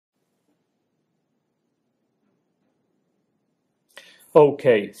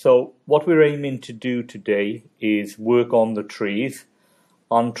Okay, so what we're aiming to do today is work on the trees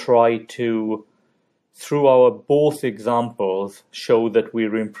and try to, through our both examples, show that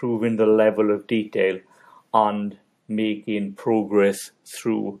we're improving the level of detail and making progress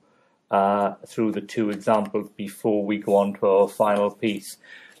through the two examples before we go on to our final piece.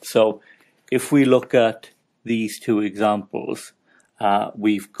 So if we look at these two examples,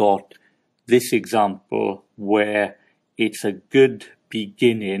 we've got this example where it's a good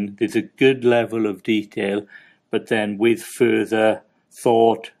beginning, there's a good level of detail, but then with further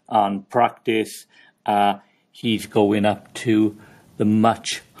thought and practice, he's going up to the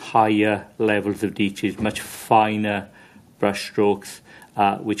much higher levels of detail, much finer brush strokes,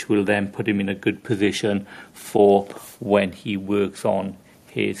 which will then put him in a good position for when he works on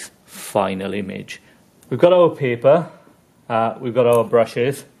his final image. We've got our paper, we've got our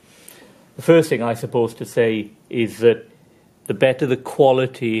brushes. The first thing I suppose to say is that the better the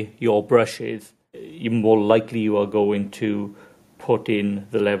quality your brush is, the more likely you are going to put in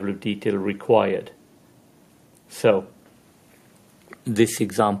the level of detail required. So this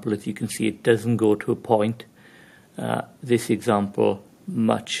example, as you can see, it doesn't go to a point. This example,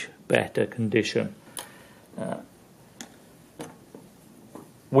 much better condition.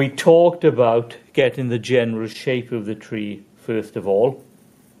 We talked about getting the general shape of the tree first of all.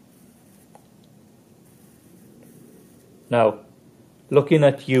 Now, looking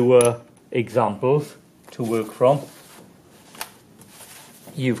at your examples to work from,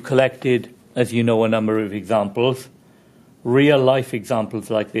 you've collected, as you know, a number of examples. Real life examples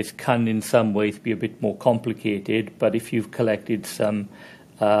like this can in some ways be a bit more complicated, but if you've collected some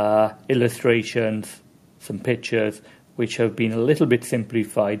illustrations, some pictures, which have been a little bit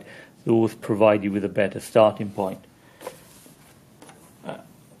simplified, those provide you with a better starting point.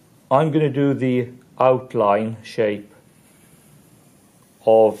 I'm going to do the outline shape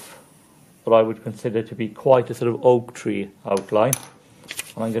of what I would consider to be quite a sort of oak tree outline.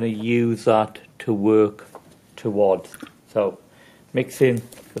 And I'm going to use that to work towards. So, mixing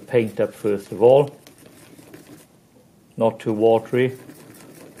the paint up first of all, not too watery,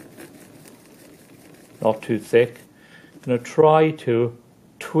 not too thick. I'm going to try to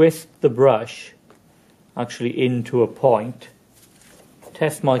twist the brush actually into a point,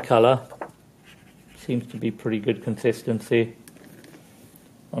 test my colour, seems to be pretty good consistency,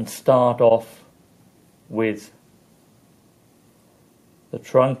 and start off with the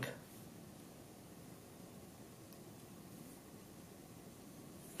trunk,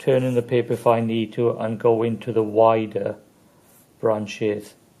 turn in the paper if I need to, and go into the wider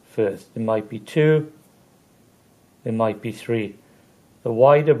branches first. There might be two, there might be three. The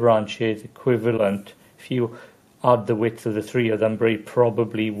wider branches equivalent, if you add the width of the three of them, they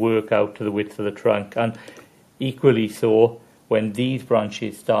probably work out to the width of the trunk, and equally so when these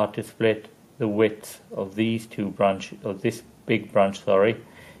branches start to split, the width of these two branches, of this big branch,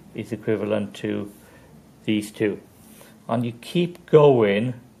 is equivalent to these two. And you keep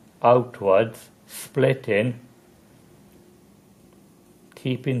going outwards, splitting,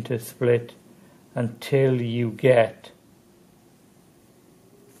 keeping to split until you get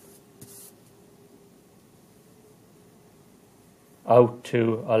out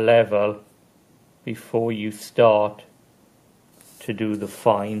to a level before you start to do the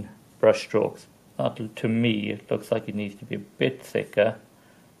fine brush strokes. That, to me, it looks like it needs to be a bit thicker,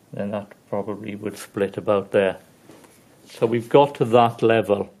 then that probably would split about there. So we've got to that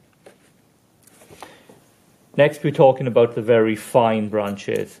level. Next we're talking about the very fine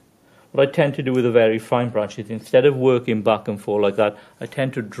branches. What I tend to do with the very fine branches, instead of working back and forth like that, I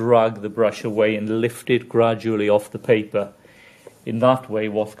tend to drag the brush away and lift it gradually off the paper. In that way,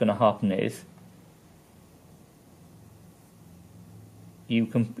 what's going to happen is you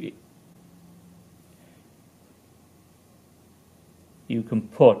can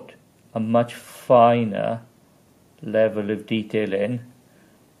put a much finer level of detail in,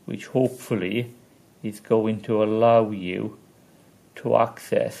 which hopefully is going to allow you to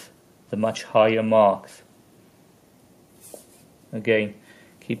access the much higher marks. Again,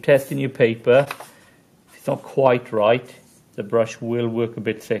 keep testing your paper. If it's not quite right, the brush will work a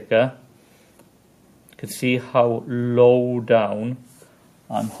bit thicker. You can see how low down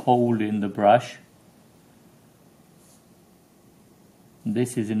I'm holding the brush.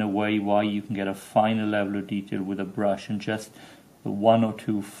 This is in a way why you can get a finer level of detail with a brush and just the one or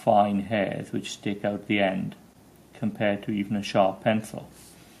two fine hairs which stick out the end compared to even a sharp pencil.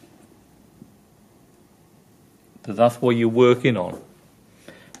 So that's what you're working on.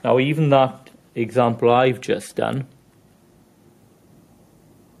 Now even that example I've just done,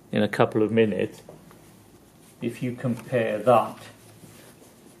 in a couple of minutes, if you compare that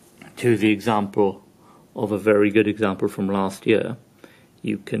to the example of a very good example from last year,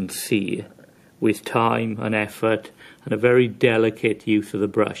 you can see with time and effort and a very delicate use of the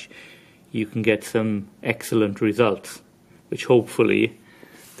brush, you can get some excellent results, which hopefully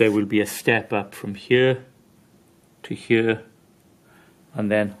there will be a step up from here to here and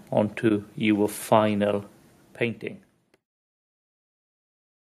then onto your final painting.